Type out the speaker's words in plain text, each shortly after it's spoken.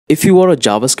If you are a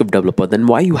JavaScript developer, then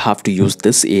why you have to use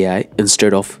this AI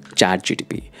instead of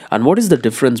ChatGTP? And what is the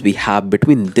difference we have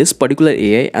between this particular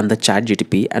AI and the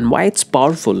ChatGTP, and why it's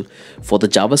powerful for the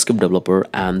JavaScript developer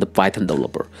and the Python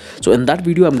developer? So in that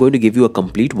video, I'm going to give you a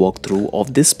complete walkthrough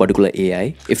of this particular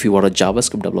AI. If you are a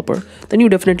JavaScript developer, then you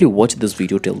definitely watch this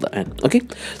video till the end. Okay.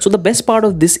 So the best part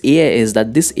of this AI is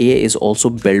that this AI is also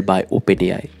built by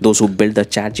OpenAI, those who build the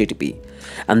ChatGTP.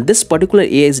 And this particular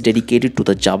AI is dedicated to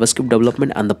the JavaScript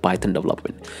development and the Python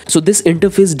development. So this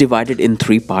interface divided in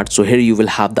three parts. So here you will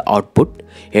have the output,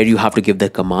 here you have to give the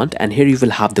command, and here you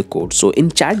will have the code. So in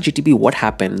ChatGTP, what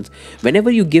happens whenever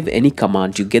you give any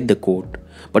command, you get the code,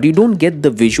 but you don't get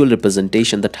the visual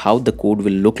representation that how the code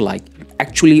will look like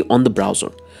actually on the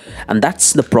browser. And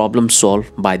that's the problem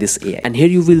solved by this AI. And here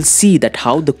you will see that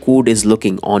how the code is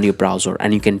looking on your browser,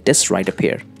 and you can test right up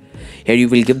here. Here you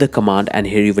will give the command, and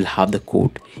here you will have the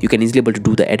code. You can easily able to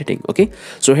do the editing. Okay,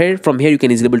 so from here you can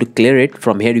easily able to clear it.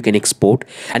 From here you can export,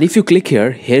 and if you click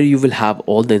here you will have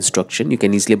all the instruction. You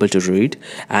can easily able to read,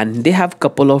 and they have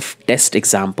couple of test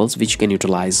examples which you can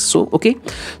utilize. So okay,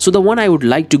 so the one I would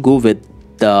like to go with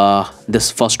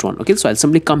this first one. Okay, so I'll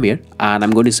simply come here and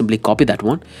I'm going to simply copy that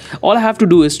one. All I have to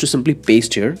do is to simply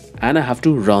paste here, and I have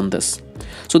to run this.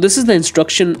 So this is the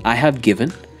instruction I have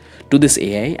given to this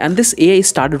AI, and this AI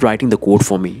started writing the code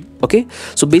for me. Okay,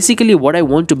 so basically what I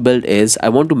want to build is I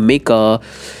want to make a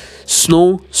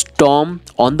snowstorm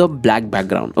on the black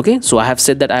background. Okay, so I have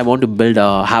said that I want to build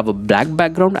have a black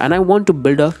background, and I want to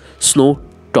build a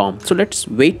snowstorm. So let's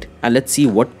wait and let's see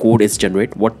what code is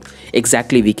generate, what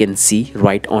exactly we can see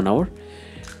right on our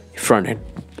front end.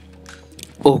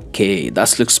 Okay,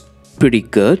 that looks pretty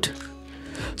good.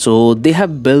 So they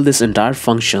have built this entire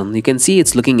function. You can see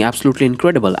it's looking absolutely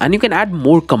incredible, and you can add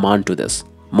more command to this,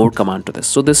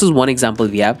 So this is one example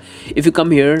we have. If you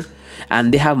come here,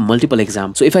 and they have multiple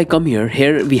examples. So if I come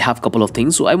here we have a couple of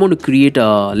things. So I want to create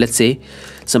a, let's say,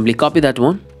 simply copy that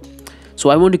one.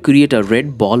 So I want to create a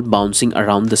red ball bouncing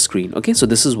around the screen. Okay, so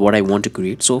this is what I want to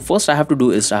create. So first I have to do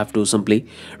is I have to simply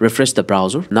refresh the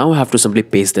browser. Now I have to simply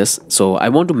paste this. So I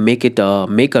want to make it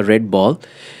make a red ball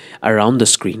around the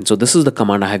screen. So this is the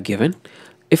command I have given.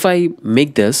 If I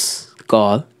make this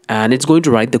call, and it's going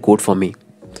to write the code for me.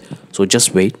 So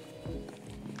just wait.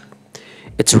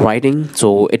 It's writing.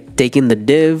 So it taking the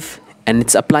div, and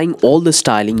it's applying all the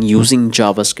styling using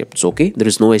JavaScript. So, okay, there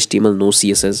is no HTML, no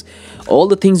CSS. All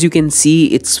the things you can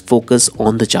see, it's focused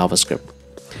on the JavaScript.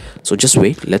 So just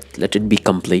wait. Let it be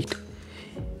complete.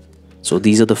 So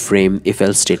these are the frame if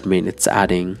else statement it's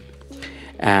adding,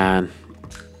 and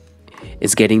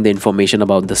it's getting the information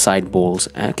about the side balls.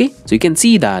 Okay, so you can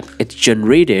see that it's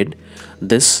generated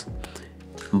this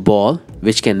ball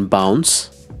which can bounce,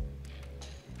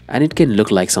 and it can look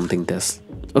like something this.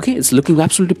 Okay, it's looking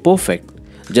absolutely perfect.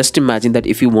 Just imagine that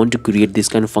if you want to create this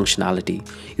kind of functionality,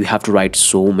 you have to write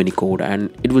so many code, and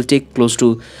it will take close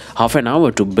to half an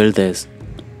hour to build this.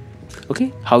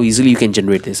 Okay, how easily you can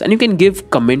generate this, and you can give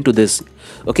comment to this.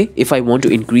 Okay, if I want to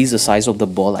increase the size of the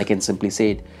ball, I can simply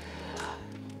say it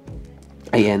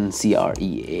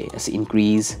INCREAS,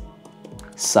 increase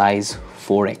size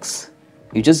 4x.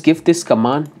 You just give this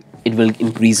command, it will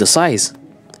increase the size.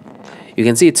 You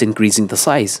can see it's increasing the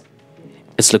size.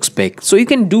 It looks big. So you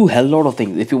can do a lot of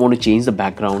things. If you want to change the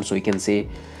background, so you can say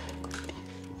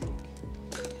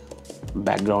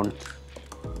background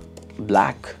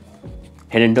black,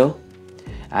 hit enter,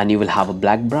 and you will have a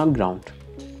black background.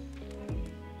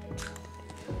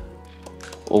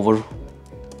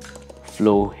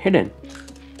 Overflow hidden.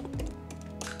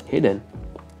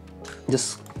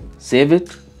 Just save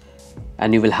it,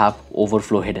 and you will have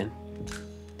overflow hidden.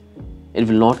 It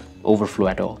will not overflow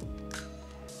at all.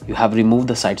 You have removed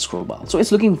the side scroll bar. So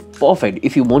it's looking perfect.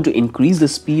 If you want to increase the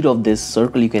speed of this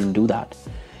circle, you can do that.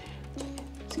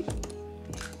 See,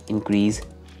 increase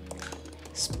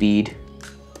speed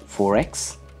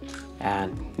 4x,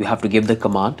 and you have to give the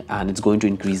command, and it's going to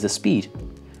increase the speed.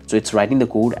 So it's writing the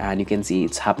code, and you can see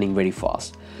it's happening very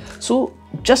fast. So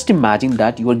just imagine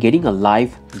that you are getting a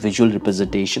live visual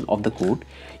representation of the code.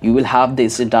 You will have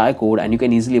this entire code, and you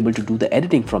can easily able to do the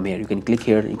editing from here. You can click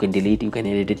here, you can delete, you can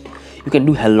edit it, you can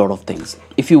do a hell lot of things.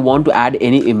 If you want to add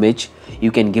any image,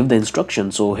 you can give the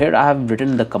instruction. So here I have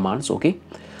written the commands. Okay,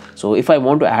 so if I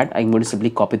want to add, I'm going to simply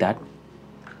copy that.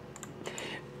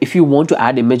 If you want to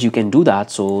add image, you can do that.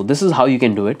 So this is how you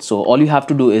can do it. So all you have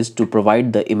to do is to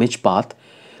provide the image path.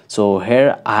 So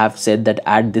here I have said that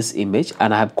add this image,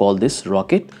 and I have called this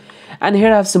rocket, and here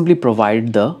I have simply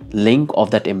provided the link of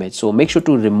that image. So make sure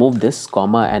to remove this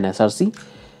comma and src,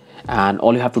 and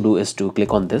all you have to do is to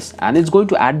click on this, and it's going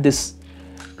to add this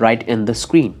right in the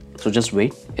screen. So just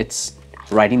wait, it's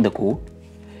writing the code,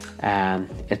 and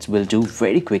it will do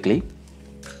very quickly.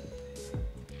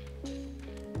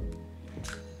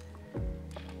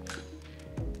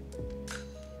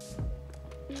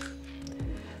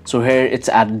 So here it's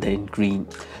added the green.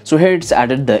 So here it's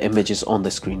added the images on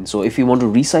the screen. So if you want to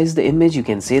resize the image, you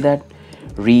can say that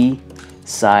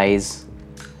resize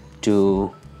to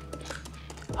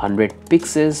 100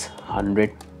 pixels,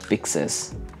 100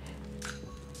 pixels.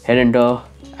 Hit enter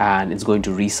and it's going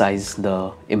to resize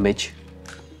the image.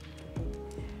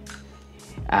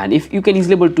 And if you can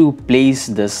easily able to place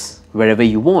this wherever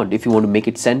you want. If you want to make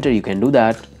it center, you can do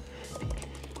that.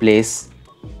 Place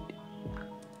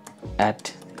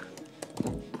at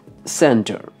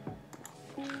center,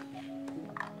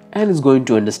 and it's going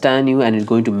to understand you and it's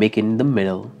going to make it in the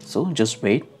middle. So just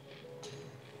wait,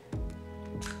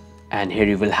 and here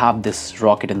you will have this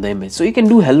rocket in the image. So you can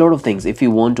do a lot of things. If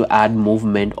you want to add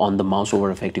movement on the mouse over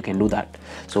effect, you can do that.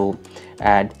 So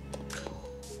add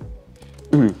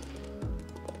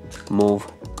move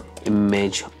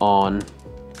image on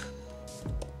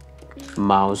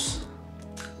mouse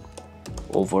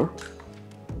over.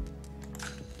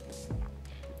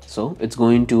 So it's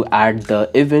going to add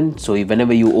the event. So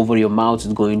whenever you over your mouse,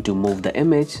 it's going to move the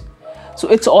image. So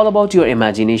it's all about your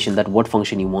imagination, that what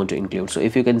function you want to include. So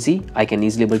if you can see, I can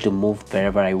easily able to move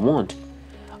wherever I want.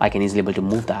 I can easily able to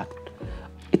move that.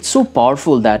 It's so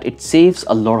powerful that it saves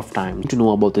a lot of time to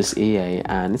know about this AI,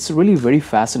 and it's really very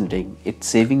fascinating. It's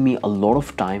saving me a lot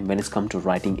of time when it's come to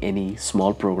writing any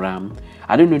small program.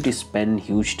 I don't need to spend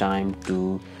huge time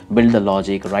to build the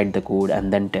logic, write the code,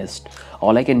 and then test.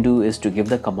 All I can do is to give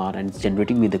the command and it's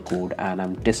generating me the code, and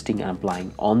I'm testing and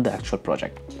applying on the actual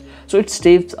project. So it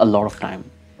saves a lot of time.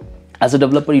 As a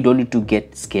developer, you don't need to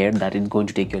get scared that it's going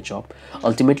to take your job.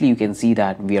 Ultimately, you can see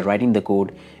that we are writing the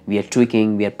code, we are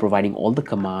tweaking, we are providing all the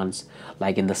commands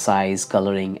like in the size,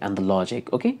 coloring, and the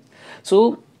logic. Okay,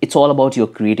 so it's all about your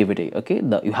creativity. Okay,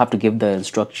 you have to give the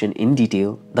instruction in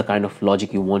detail, the kind of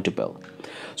logic you want to build.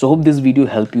 So hope this video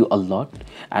helped you a lot,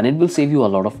 and it will save you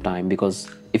a lot of time, because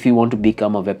if you want to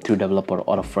become a Web3 developer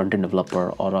or a front-end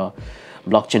developer or a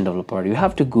blockchain developer, you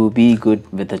have to be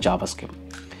good with the JavaScript.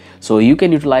 So you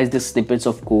can utilize these snippets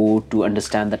of code to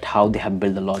understand that how they have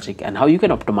built the logic and how you can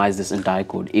optimize this entire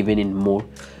code even in more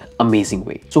amazing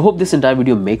way. So hope this entire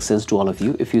video makes sense to all of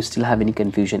you. If you still have any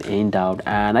confusion, any doubt,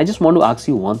 and I just want to ask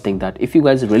you one thing, that if you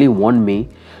guys really want me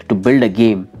to build a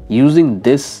game using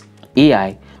this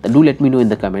AI, then do let me know in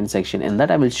the comment section, and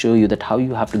that I will show you that how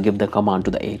you have to give the command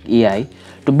to the AI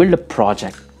to build a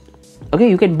project. Okay,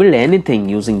 you can build anything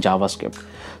using JavaScript.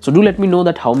 So do let me know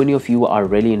that how many of you are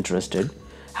really interested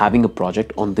having a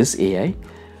project on this AI,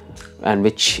 and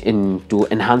to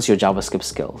enhance your JavaScript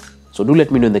skills. So do let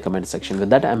me know in the comment section. With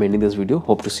that, I'm ending this video.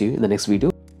 Hope to see you in the next video.